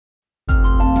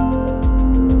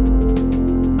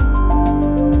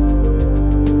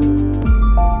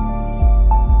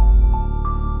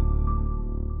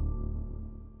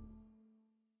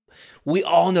We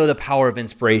all know the power of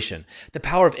inspiration, the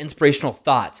power of inspirational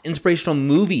thoughts, inspirational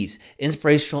movies,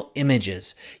 inspirational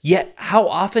images. Yet, how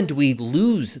often do we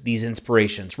lose these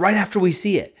inspirations right after we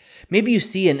see it? Maybe you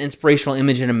see an inspirational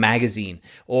image in a magazine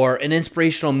or an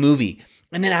inspirational movie,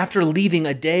 and then after leaving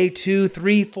a day, 2,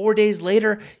 3, 4 days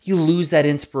later, you lose that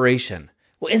inspiration.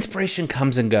 Well, inspiration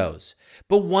comes and goes.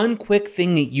 But one quick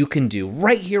thing that you can do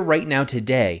right here, right now,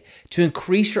 today, to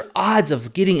increase your odds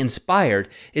of getting inspired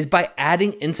is by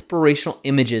adding inspirational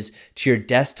images to your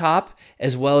desktop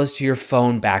as well as to your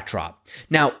phone backdrop.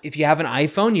 Now, if you have an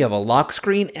iPhone, you have a lock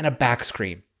screen and a back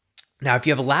screen. Now, if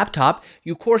you have a laptop,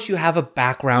 of course, you have a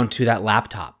background to that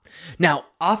laptop. Now,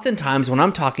 oftentimes when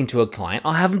I'm talking to a client,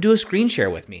 I'll have them do a screen share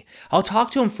with me. I'll talk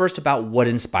to them first about what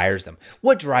inspires them,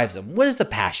 what drives them, what is the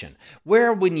passion,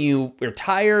 where when you're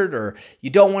tired or you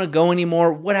don't want to go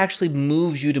anymore, what actually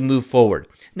moves you to move forward.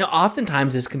 Now,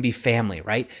 oftentimes this can be family,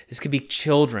 right? This could be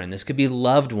children, this could be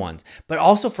loved ones, but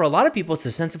also for a lot of people, it's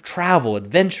a sense of travel,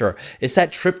 adventure. It's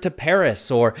that trip to Paris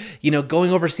or,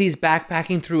 going overseas,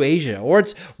 backpacking through Asia, or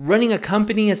it's running a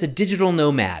company as a digital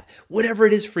nomad, whatever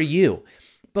it is for you.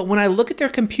 But when I look at their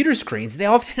computer screens, they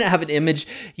often have an image,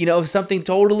 of something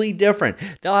totally different.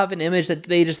 They'll have an image that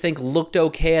they just think looked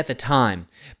okay at the time,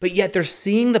 but yet they're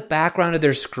seeing the background of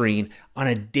their screen on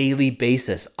a daily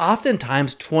basis,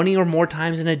 oftentimes 20 or more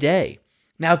times in a day.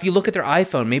 Now, if you look at their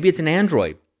iPhone, maybe it's an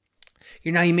Android.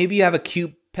 Maybe you have a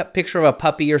cute picture of a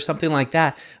puppy or something like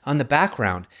that on the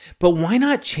background, but why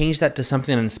not change that to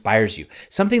something that inspires you,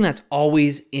 something that's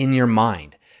always in your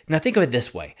mind? Now think of it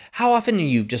this way. How often are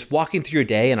you just walking through your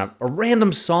day and a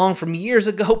random song from years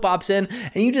ago pops in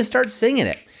and you just start singing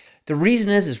it? The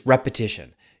reason is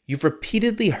repetition. You've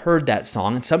repeatedly heard that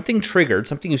song and something triggered,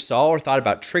 something you saw or thought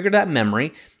about triggered that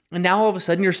memory, and now all of a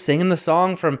sudden you're singing the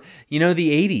song from, the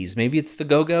 80s. Maybe it's the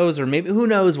Go-Go's or maybe who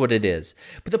knows what it is.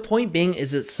 But the point being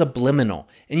is it's subliminal,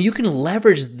 and you can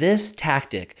leverage this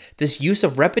tactic, this use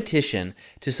of repetition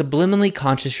to subliminally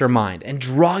conscious your mind and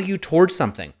draw you towards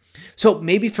something. So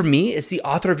maybe for me, it's the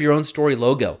author of your own story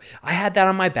logo. I had that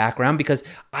on my background because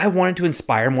I wanted to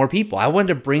inspire more people. I wanted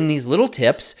to bring these little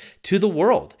tips to the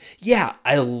world. Yeah,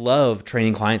 I love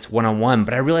training clients one-on-one,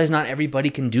 but I realize not everybody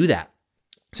can do that.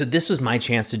 So this was my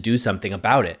chance to do something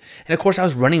about it. And of course, I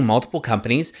was running multiple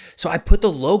companies, so I put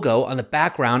the logo on the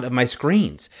background of my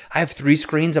screens. I have 3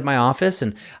 screens at my office,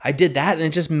 and I did that, and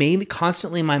it just made me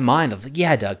constantly in my mind of,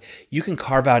 yeah, Doug, you can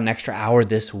carve out an extra hour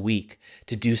this week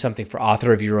to do something for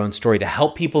author of your own story, to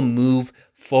help people move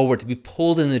forward, to be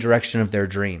pulled in the direction of their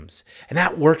dreams. And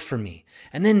that worked for me.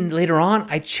 And then later on,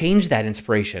 I changed that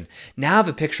inspiration. Now I have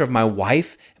a picture of my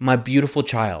wife and my beautiful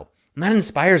child. And that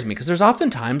inspires me because there's often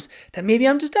times that maybe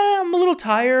I'm a little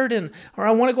tired or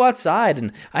I want to go outside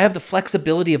and I have the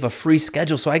flexibility of a free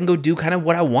schedule so I can go do kind of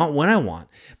what I want when I want.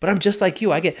 But I'm just like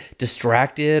you. I get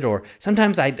distracted or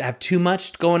sometimes I have too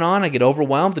much going on. I get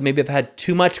overwhelmed and maybe I've had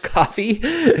too much coffee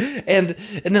and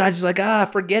then I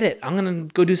just forget it. I'm going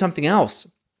to go do something else.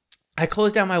 I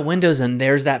close down my windows and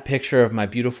there's that picture of my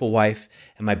beautiful wife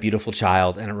and my beautiful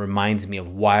child, and it reminds me of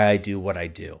why I do what I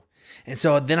do. And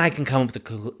so then I can come up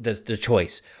with the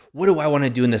choice. What do I want to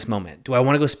do in this moment? Do I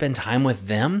want to go spend time with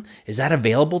them? Is that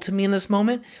available to me in this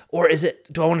moment? Or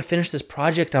do I want to finish this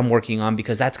project I'm working on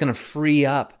because that's going to free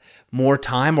up more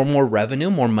time or more revenue,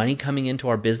 more money coming into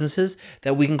our businesses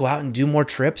that we can go out and do more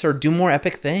trips or do more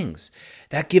epic things?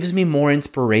 That gives me more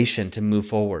inspiration to move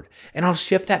forward. And I'll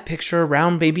shift that picture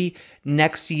around maybe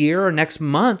next year or next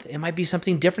month. It might be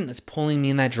something different that's pulling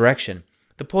me in that direction.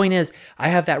 The point is, I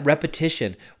have that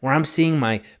repetition where I'm seeing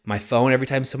my phone every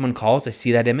time someone calls, I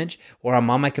see that image, or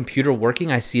I'm on my computer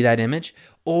working, I see that image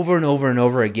over and over and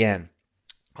over again.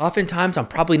 Oftentimes, I'm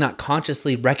probably not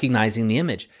consciously recognizing the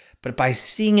image, but by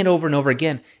seeing it over and over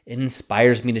again, it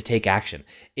inspires me to take action.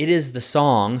 It is the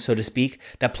song, so to speak,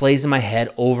 that plays in my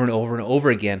head over and over and over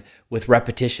again with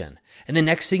repetition. And the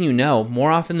next thing you know,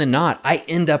 more often than not, I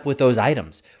end up with those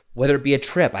items. Whether it be a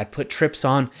trip, I put trips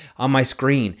on my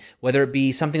screen. Whether it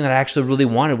be something that I actually really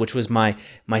wanted, which was my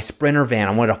Sprinter van.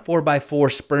 I wanted a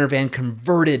 4x4 Sprinter van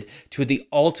converted to the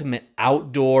ultimate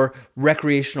outdoor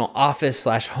recreational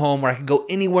office/home where I could go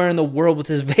anywhere in the world with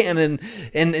this van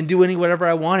and do whatever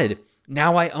I wanted.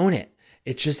 Now I own it.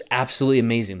 It's just absolutely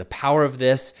amazing. The power of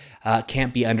this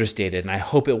can't be understated, and I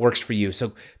hope it works for you.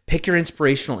 So pick your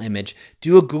inspirational image.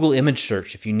 Do a Google image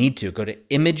search if you need to. Go to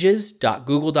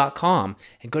images.google.com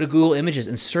and go to Google Images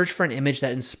and search for an image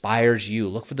that inspires you.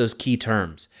 Look for those key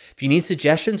terms. If you need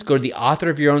suggestions, go to the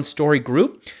Author of Your Own Story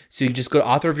group. So you just go to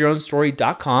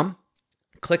authorofyourownstory.com.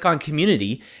 click on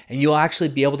community, and you'll actually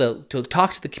be able to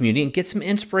talk to the community and get some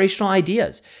inspirational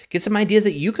ideas. Get some ideas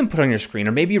that you can put on your screen,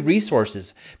 or maybe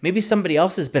resources. Maybe somebody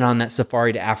else has been on that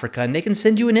safari to Africa and they can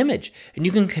send you an image and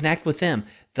you can connect with them,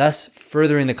 thus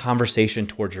furthering the conversation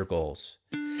towards your goals.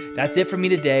 That's it for me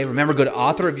today. Remember, go to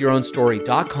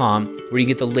authorofyourownstory.com where you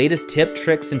get the latest tips,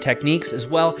 tricks, and techniques, as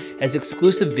well as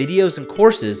exclusive videos and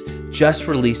courses just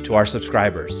released to our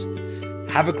subscribers.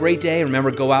 Have a great day.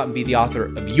 Remember, go out and be the author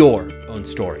of your own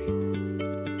story.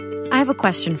 I have a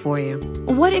question for you.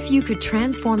 What if you could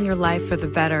transform your life for the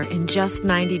better in just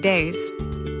 90 days?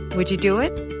 Would you do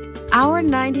it? Our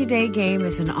 90-Day Game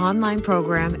is an online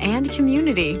program and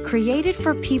community created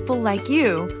for people like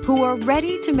you who are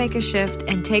ready to make a shift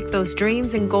and take those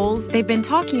dreams and goals they've been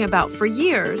talking about for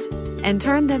years and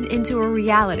turn them into a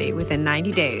reality within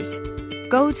 90 days.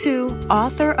 Go to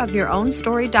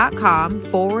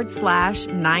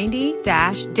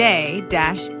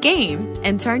authorofyourownstory.com/90-day-game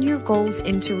and turn your goals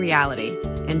into reality.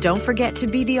 And don't forget to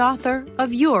be the author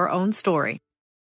of your own story.